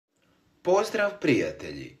Pozdrav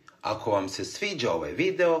prijatelji! Ako vam se sviđa ovaj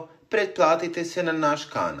video, pretplatite se na naš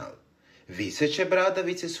kanal. Viseće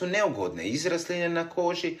bradavice su neugodne izrasline na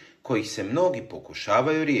koži kojih se mnogi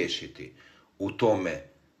pokušavaju riješiti. U tome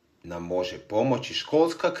nam može pomoći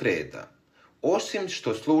školska kreda. Osim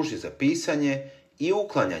što služi za pisanje i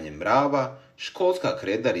uklanjanje mrava, školska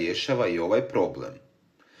kreda rješava i ovaj problem.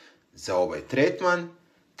 Za ovaj tretman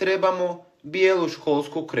trebamo bijelu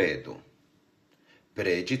školsku kredu.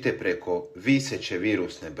 Pređite preko Viseće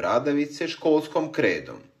virusne bradavice školskom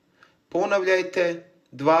kredom. Ponavljajte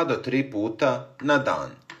 2 do 3 puta na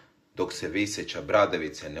dan, dok se viseća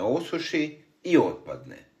bradavice ne osuši i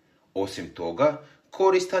otpadne. Osim toga,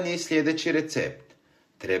 koristan je i sljedeći recept.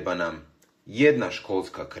 Treba nam 1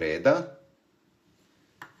 školska kreda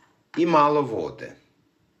i malo vode.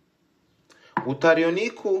 U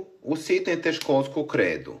tarioniku usitnite školsku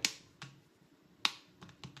kredu.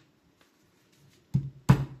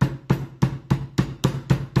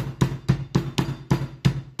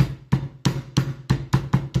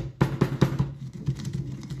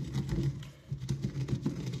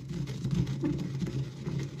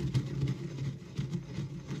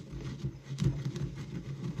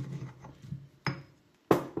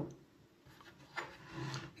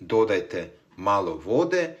 Dodajte malo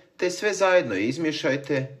vode te sve zajedno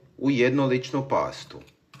izmiješajte u jednoličnu pastu.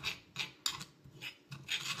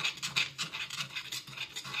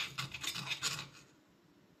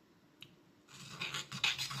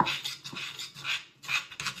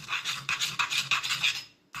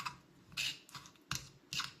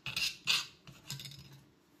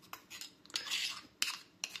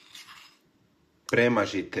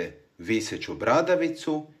 Premažite viseću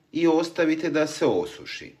bradavicu i ostavite da se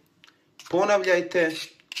osuši. Ponavljajte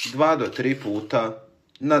 2 do 3 puta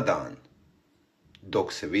na dan,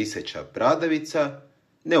 dok se viseća bradavica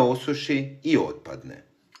ne osuši i otpadne.